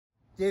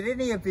Did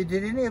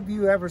any of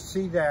you ever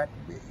see that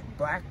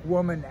black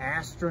woman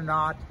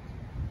astronaut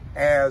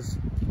as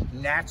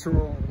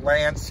natural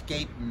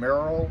landscape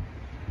mural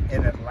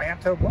in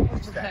Atlanta? What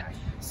was that? Okay.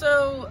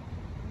 So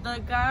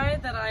the guy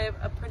that I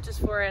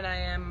apprenticed for and I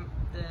am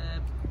the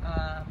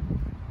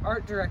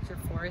art director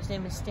for, his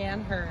name is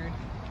Stan Hurd,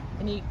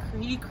 and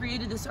he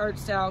created this art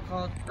style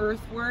called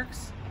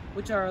earthworks,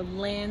 which are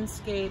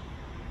landscape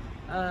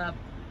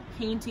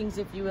paintings,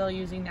 if you will,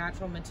 using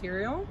natural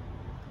material.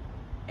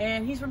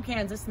 And he's from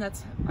Kansas, and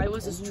I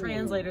was his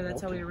translator.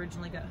 That's how we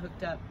originally got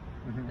hooked up.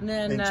 Mm-hmm. And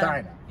then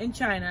in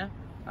China.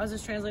 I was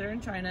his translator in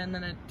China, and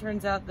then it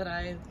turns out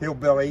that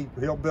Hillbilly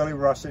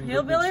Russian.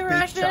 Hillbilly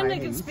Russian, they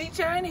can speak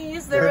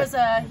Chinese. There was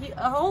a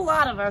whole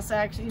lot of us,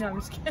 actually. No, I'm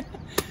just kidding.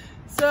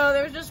 So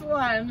there was just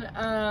one,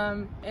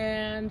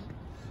 and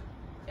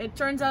it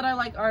turns out I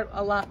like art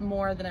a lot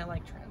more than I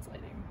like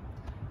translating.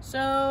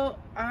 So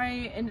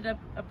I ended up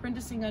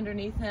apprenticing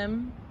underneath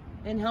him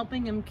and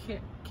helping him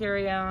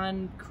carry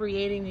on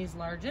creating these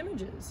large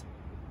images.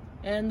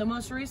 And the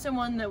most recent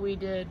one that we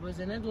did was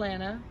in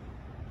Atlanta,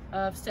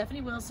 of Stephanie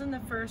Wilson, the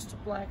first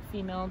black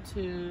female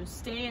to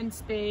stay in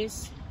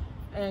space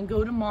and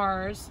go to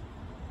Mars.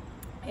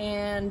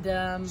 And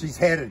she's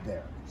headed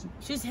there.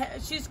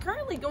 She's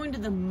currently going to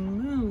the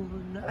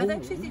moon. I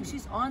actually think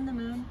she's on the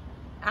moon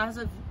as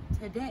of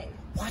today,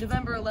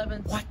 November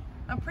 11th. What?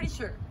 I'm pretty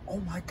sure. Oh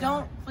my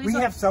God! Please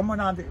we have someone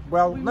on the.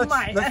 Well,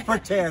 let's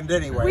pretend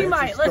anyway. We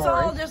might. Let's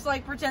all just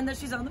like pretend that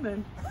she's on the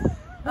moon.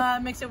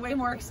 Makes it way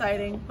more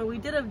exciting. But we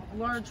did a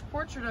large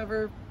portrait of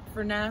her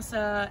for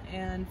NASA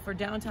and for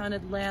downtown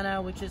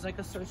Atlanta, which is like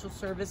a social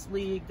service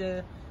league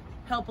to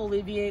help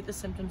alleviate the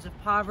symptoms of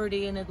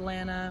poverty in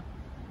Atlanta,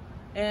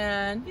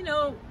 and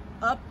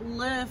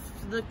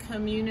uplift the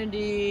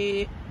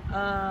community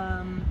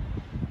out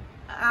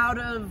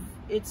of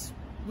its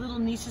little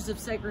niches of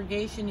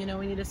segregation.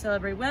 We need to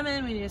celebrate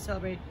women, we need to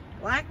celebrate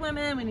black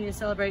women, we need to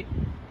celebrate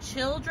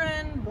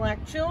children,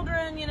 black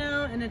children,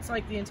 and it's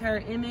like the entire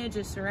image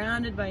is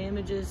surrounded by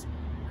images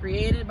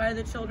created by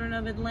the children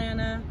of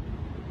Atlanta.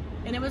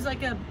 And it was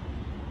like a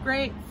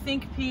great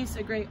think piece,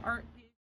 a great art piece.